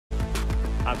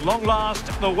At long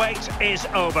last, the wait is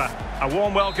over. A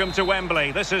warm welcome to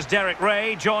Wembley. This is Derek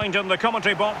Ray, joined in the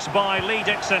commentary box by Lee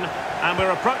Dixon. And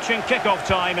we're approaching kick-off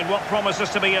time in what promises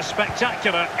to be a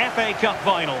spectacular FA Cup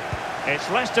final. It's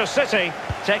Leicester City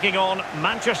taking on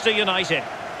Manchester United.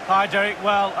 Hi Derek,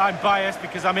 well, I'm biased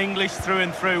because I'm English through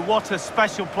and through. What a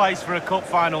special place for a cup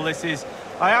final this is.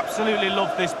 I absolutely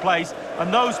love this place,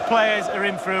 and those players are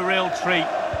in for a real treat.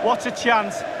 What a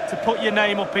chance to put your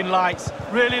name up in lights.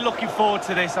 Really looking forward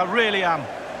to this, I really am.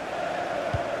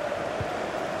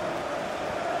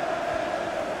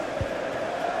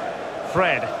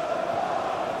 Fred.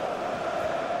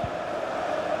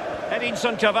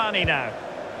 Edinson Cavani now.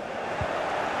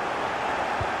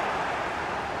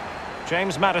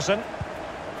 James Maddison.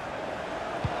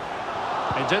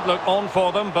 It did look on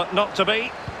for them, but not to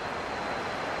be.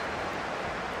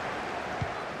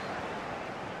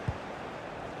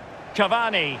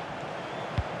 Cavani.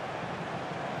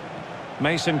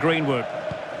 Mason Greenwood.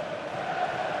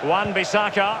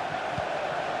 Wan-Bissaka.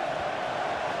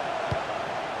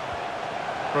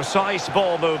 Precise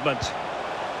ball movement.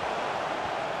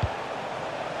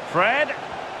 Fred.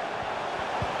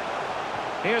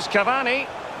 Here's Cavani.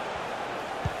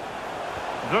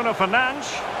 Bruno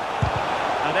Fernandes.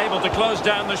 And able to close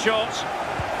down the shot.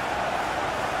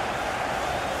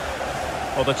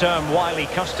 Well, the term wily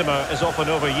customer is often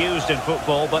overused in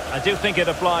football, but I do think it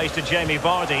applies to Jamie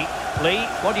Vardy. Lee,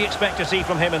 what do you expect to see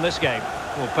from him in this game?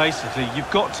 Well, basically, you've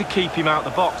got to keep him out the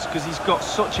box because he's got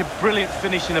such a brilliant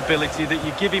finishing ability that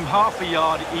you give him half a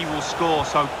yard, he will score.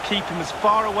 So keep him as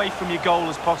far away from your goal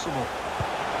as possible.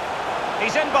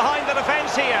 He's in behind the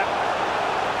defence here.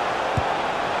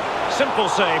 Simple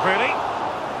save, really.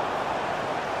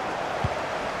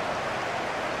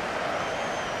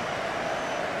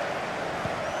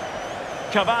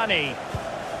 Cavani.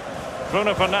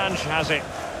 Bruno Fernandes has it.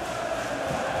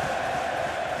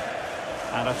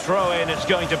 And a throw-in it's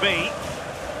going to be.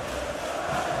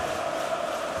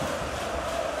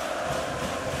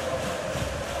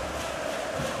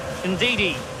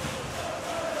 Ndidi.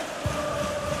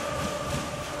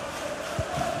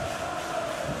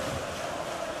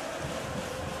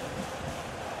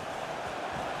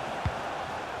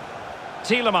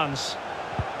 Tielemans.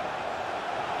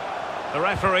 The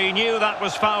referee knew that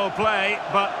was foul play,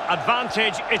 but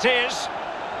advantage it is.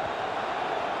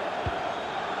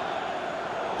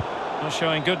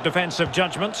 Showing good defensive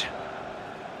judgment.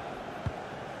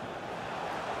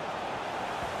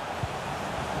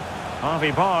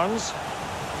 Harvey Barnes.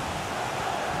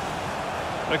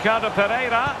 Ricardo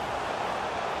Pereira.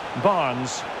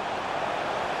 Barnes.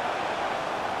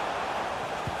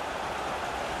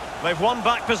 They've won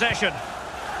back possession.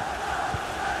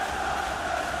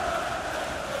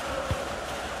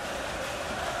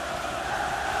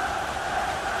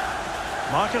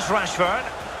 Marcus Rashford.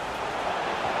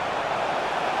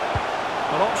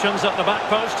 Well, options at the back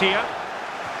post here.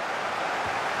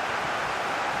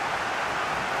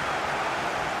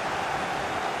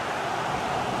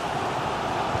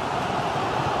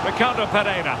 Ricardo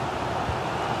Pereira.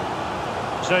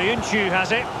 Soyuncu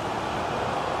has it.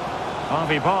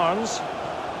 Harvey Barnes.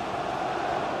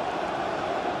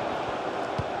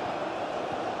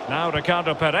 Now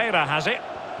Ricardo Pereira has it.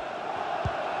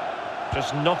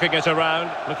 Just knocking it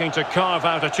around, looking to carve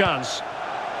out a chance.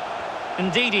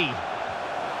 Ndidi.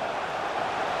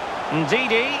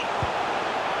 Ndidi.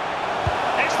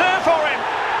 It's there for him.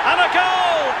 And a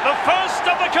goal! The first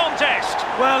of the contest.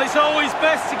 Well, it's always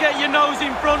best to get your nose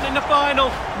in front in the final.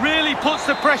 Really puts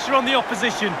the pressure on the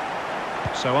opposition.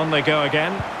 So on they go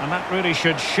again. And that really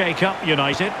should shake up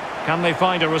United. Can they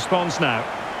find a response now?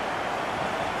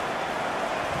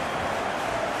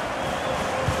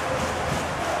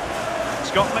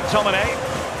 Scott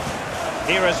McTominay.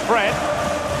 Here is Fred.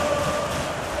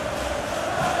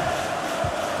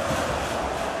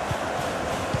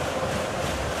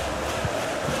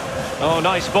 Oh,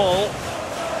 nice ball.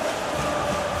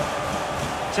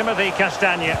 Timothy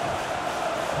Castagne.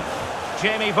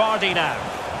 Jamie Vardy now.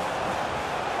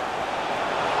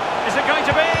 Is it going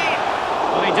to be?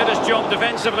 Well, he did his job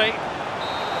defensively.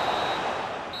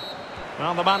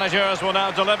 Well, the managers will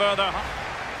now deliver their...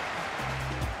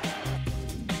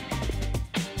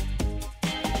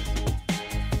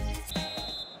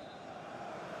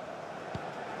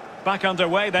 Back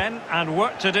underway then, and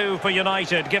work to do for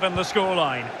United given the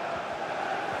scoreline.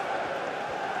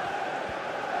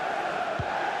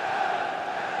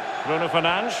 Bruno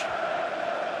Fernandes.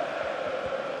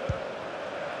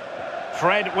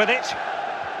 Fred with it.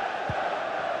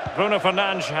 Bruno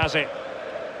Fernandes has it.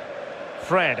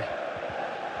 Fred.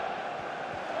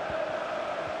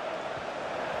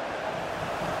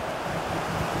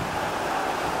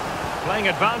 Playing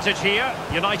advantage here.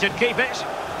 United keep it.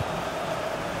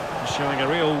 Showing a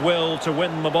real will to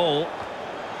win the ball.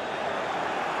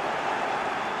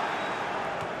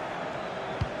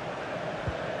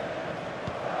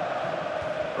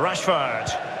 Rashford.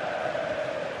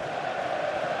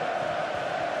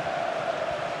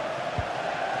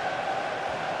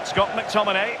 Scott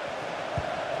McTominay.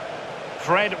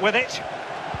 Fred with it.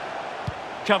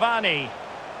 Cavani.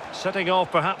 Setting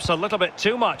off perhaps a little bit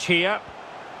too much here.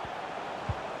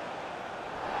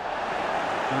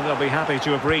 And they'll be happy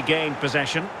to have regained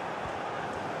possession.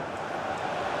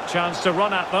 Chance to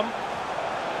run at them.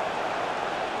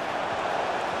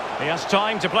 He has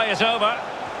time to play it over.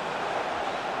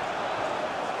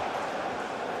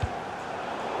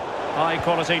 High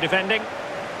quality defending.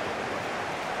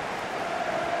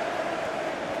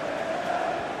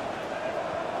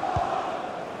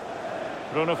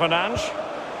 Bruno Fernandes.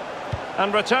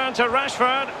 And return to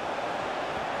Rashford.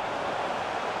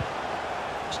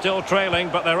 Still trailing,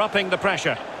 but they're upping the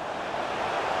pressure.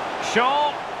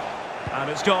 Shaw. And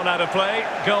it's gone out of play.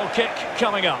 Goal kick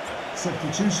coming up.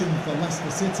 Substitution for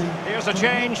Leicester City. Here's a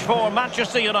change for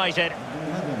Manchester United.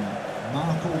 Number 11,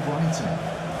 Marco Brighton,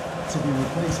 to be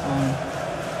replaced by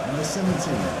number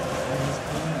 17.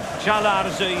 Chalar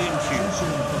Substitution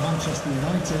for Manchester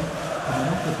United, coming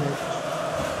off the pitch.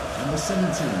 Number 17,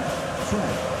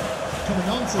 Fred, coming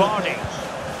onto Vardy.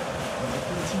 the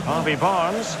pitch. Harvey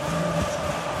Barnes.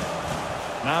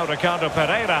 Now Ricardo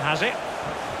Pereira has it.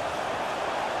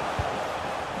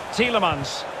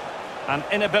 Tielemans. An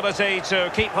inability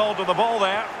to keep hold of the ball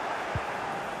there.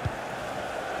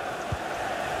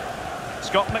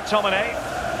 Scott McTominay.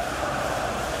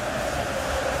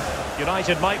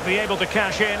 United might be able to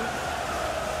cash in.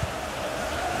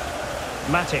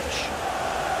 Matic.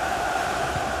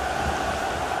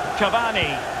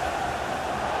 Cavani.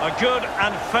 A good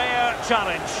and fair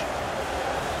challenge.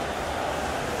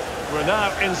 We're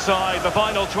now inside the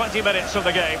final 20 minutes of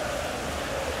the game.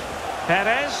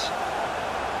 Perez.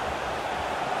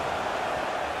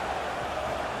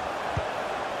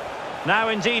 Now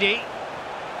Ndidi.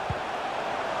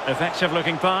 Effective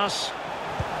looking pass.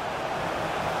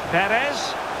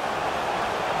 Perez.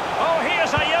 Oh,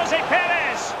 here's Jose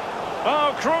Perez.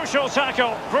 Oh, crucial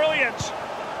tackle. Brilliant.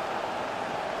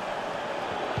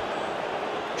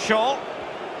 Shaw.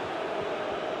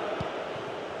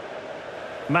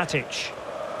 Matic.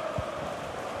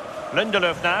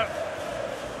 Lindelöf now.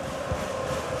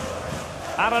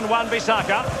 Aaron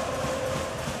Wan-Bissaka.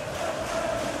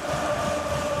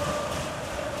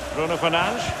 Bruno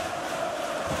Fernandes.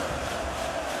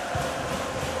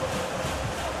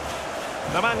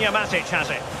 Nemanja Matic has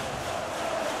it.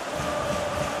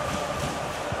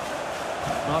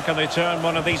 How can they turn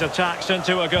one of these attacks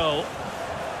into a goal?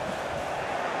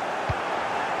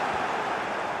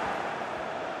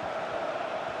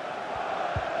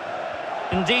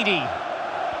 Ndidi.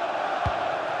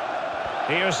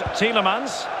 Here's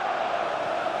Tielemans.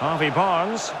 Harvey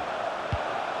Barnes.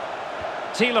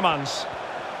 Tielemans.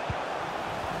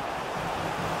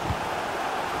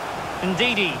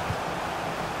 Ndidi.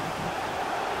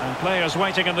 And players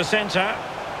waiting in the centre.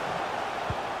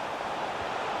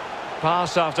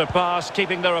 Pass after pass,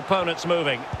 keeping their opponents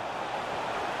moving.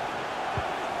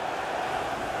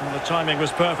 Well, the timing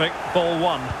was perfect. Ball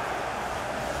one.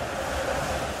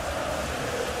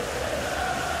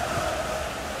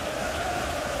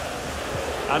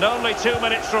 And only 2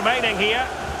 minutes remaining here.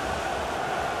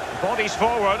 Bodies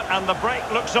forward and the break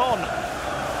looks on.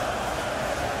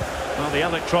 Well, the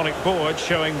electronic board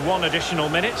showing 1 additional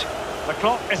minute. The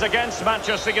clock is against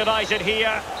Manchester United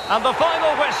here. And the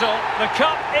final whistle, the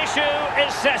cup issue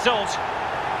is settled.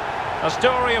 A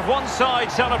story of one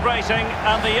side celebrating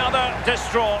and the other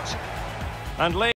distraught. And